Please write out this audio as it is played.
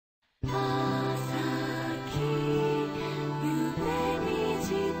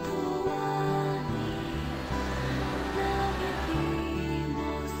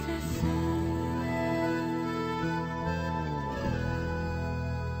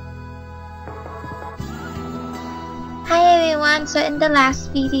everyone, so in the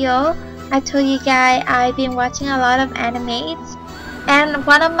last video I told you guys I've been watching a lot of animes, and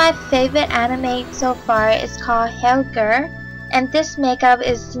one of my favorite animes so far is called Girl, and this makeup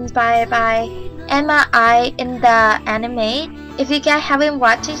is inspired by Enma Ai in the anime. If you guys haven't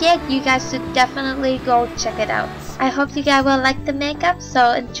watched it yet, you guys should definitely go check it out. I hope you guys will like the makeup,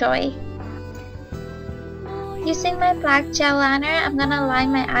 so enjoy. Using my black gel liner, I'm gonna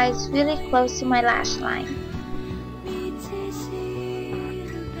line my eyes really close to my lash line.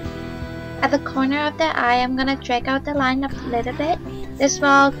 At the corner of the eye, I'm gonna drag out the line a little bit. This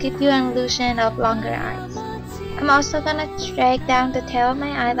will give you an illusion of longer eyes. I'm also gonna drag down the tail of my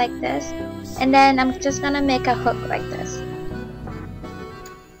eye like this, and then I'm just gonna make a hook like this.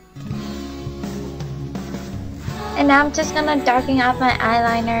 And now I'm just gonna darken up my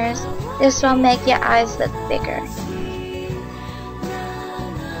eyeliners. This will make your eyes look bigger.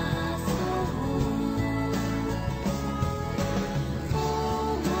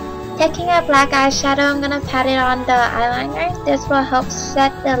 Taking a black eyeshadow, I'm gonna pat it on the eyeliner. This will help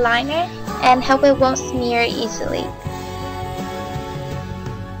set the liner and help it won't smear easily.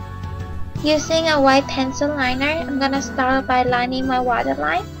 Using a white pencil liner, I'm gonna start by lining my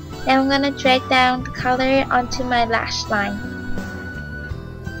waterline. Then I'm gonna drag down the color onto my lash line.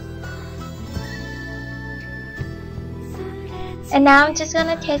 And now I'm just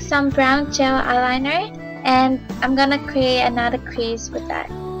gonna take some brown gel eyeliner and I'm gonna create another crease with that.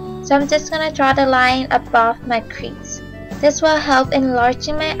 So I'm just gonna draw the line above my crease. This will help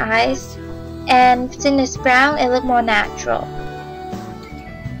enlarging my eyes, and since it's brown, it looks more natural.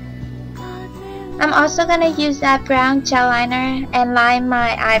 I'm also gonna use that brown gel liner and line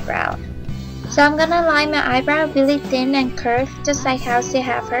my eyebrow. So I'm gonna line my eyebrow really thin and curved, just like how she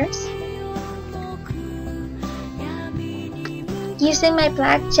has hers. Using my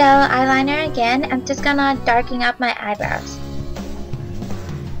black gel eyeliner again, I'm just gonna darken up my eyebrows.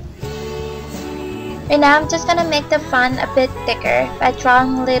 Right now I'm just gonna make the font a bit thicker by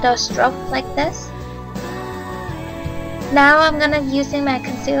drawing little strokes like this. Now I'm gonna using my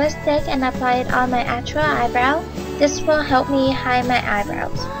concealer stick and apply it on my actual eyebrow. This will help me hide my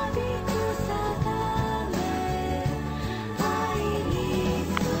eyebrows.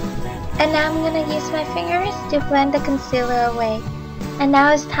 And now I'm gonna use my fingers to blend the concealer away. And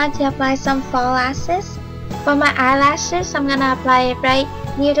now it's time to apply some fall lashes. For my eyelashes, I'm gonna apply it right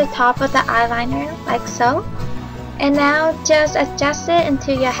near the top of the eyeliner, like so. And now just adjust it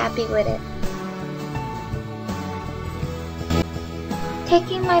until you're happy with it.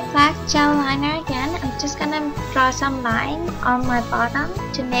 Taking my black gel liner again, I'm just gonna draw some line on my bottom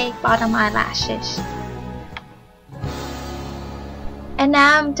to make bottom eyelashes. And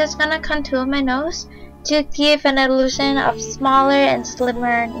now I'm just gonna contour my nose to give an illusion of smaller and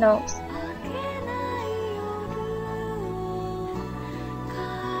slimmer nose.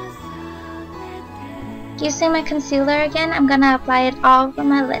 Using my concealer again, I'm gonna apply it all over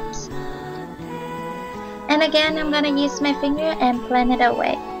my lips. And again, I'm gonna use my finger and blend it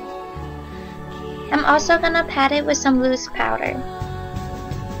away. I'm also gonna pat it with some loose powder.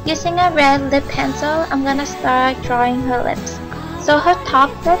 Using a red lip pencil, I'm gonna start drawing her lips. So her top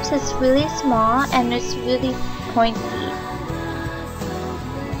lips is really small and it's really pointy.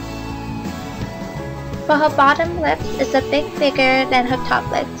 For her bottom lips, it's a bit bigger than her top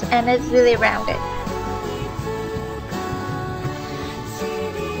lips and it's really rounded.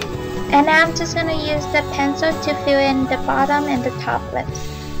 And now I'm just gonna use the pencil to fill in the bottom and the top lips.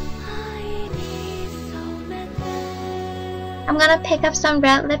 I'm gonna pick up some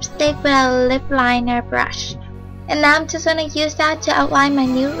red lipstick with a lip liner brush. And now I'm just gonna use that to outline my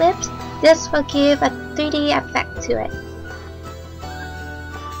new lips. This will give a 3D effect to it.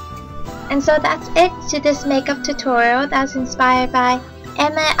 And so that's it to this makeup tutorial that's inspired by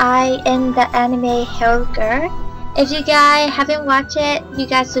Enma Ai in the anime Girl. If you guys haven't watched it, you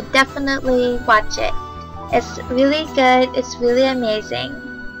guys should definitely watch it. It's really good, it's really amazing.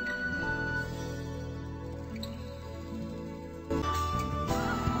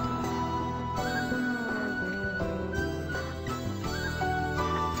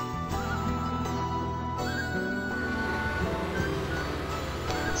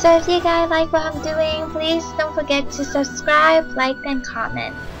 So if you guys like what I'm doing, please don't forget to subscribe, like, and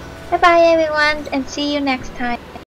comment. Bye bye everyone, and see you next time.